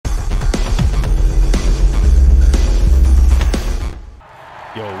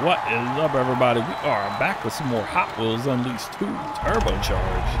What is up, everybody? We are back with some more Hot Wheels Unleashed 2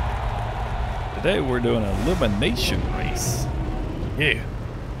 Turbocharged. Today we're doing an elimination race. Yeah,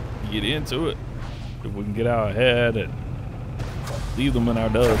 get into it. If we can get out ahead and leave them in our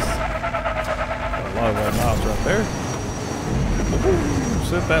dust. Got a lot of our knobs right there.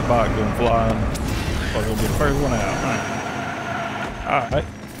 Set that bike going flying. I'm gonna be the first one out. Alright.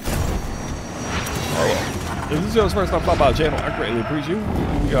 If this is your first time by the channel, I greatly appreciate you.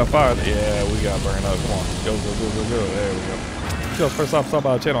 We got fired. Yeah, we got burned up. Come on. Go. There we go. If this is your first time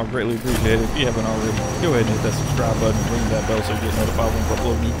by the channel, I greatly appreciate it. If you haven't already, go ahead and hit that subscribe button and ring that bell so you get notified when we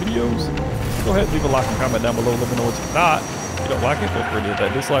upload new videos. Go ahead and leave a like and comment down below. Let me know what you thought. If you don't like it, feel free to hit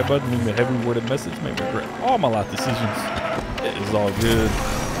that dislike button. Leave me a heavy worded message. Make me regret all my life decisions. It is all good.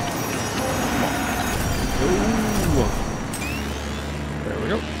 Come on. Ooh. There we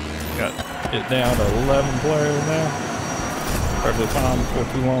go. Got it down to 11 players now. Perfectly fine. Before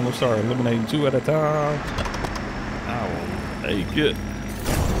too long, we'll start eliminating 2 at a time. I will take it.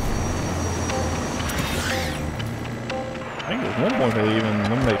 I think there's one point they even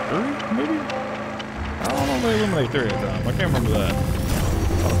eliminate 3, maybe? I don't know if they eliminate 3 at a time. I can't remember that.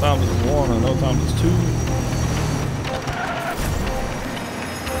 Sometimes it's 1 and other times it's 2.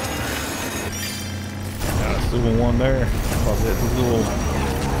 Got still 1 there. About to hit this little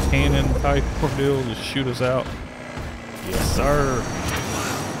cannon type deal, just shoot us out. Yes, sir.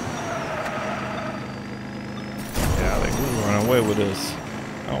 Yeah, I think we're running away with this.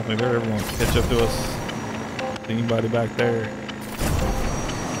 I don't think they're ever going to catch up to us. Anybody back there?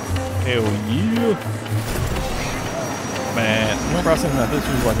 Hell yeah. Man, remember I said that this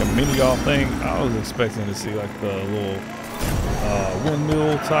was like a mini golf thing? I was expecting to see like the little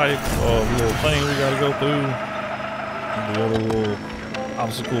windmill type little thing we gotta go through. And the other little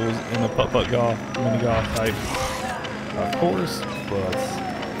obstacles in the putt-putt golf, mini golf type course, but I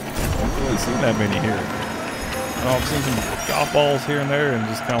haven't really seen that many here. I've seen some golf balls here and there and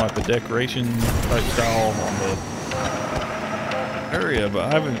just kind of like the decoration type style on the area, but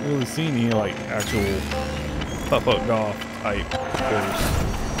I haven't really seen any like actual putt-putt golf type course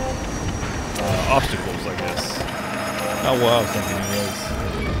obstacles, I guess. Not what I was thinking anyways.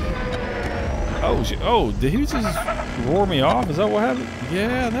 Oh shit, oh, did he just roar me off? Is that what happened?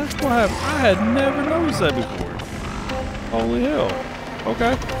 Yeah, that's what happened. I had never noticed that before. Holy hell.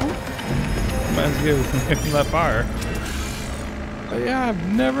 Okay. Man's getting from that fire. But yeah, I've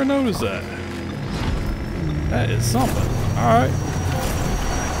never noticed that. That is something. Alright.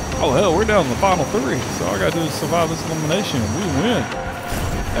 Oh hell, we're down to the final 3. So all I gotta do is survive this elimination and we win.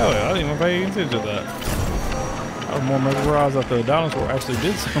 Hell yeah, I didn't even pay attention to that. I was more mesmerized that the dinosaur actually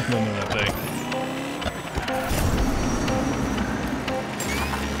did something in that thing.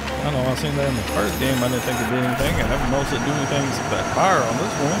 I know, I seen that in the first game. I didn't think it did anything. I haven't noticed it do anything except that fire on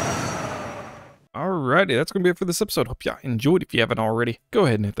this one. Alrighty, that's going to be it for this episode. Hope y'all enjoyed. If you haven't already, go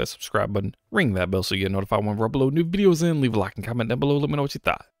ahead and hit that subscribe button. Ring that bell so you get notified when we upload new videos in. Leave a like and comment down below. Let me know what you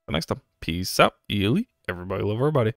thought. Until next time, peace out. Everybody love everybody.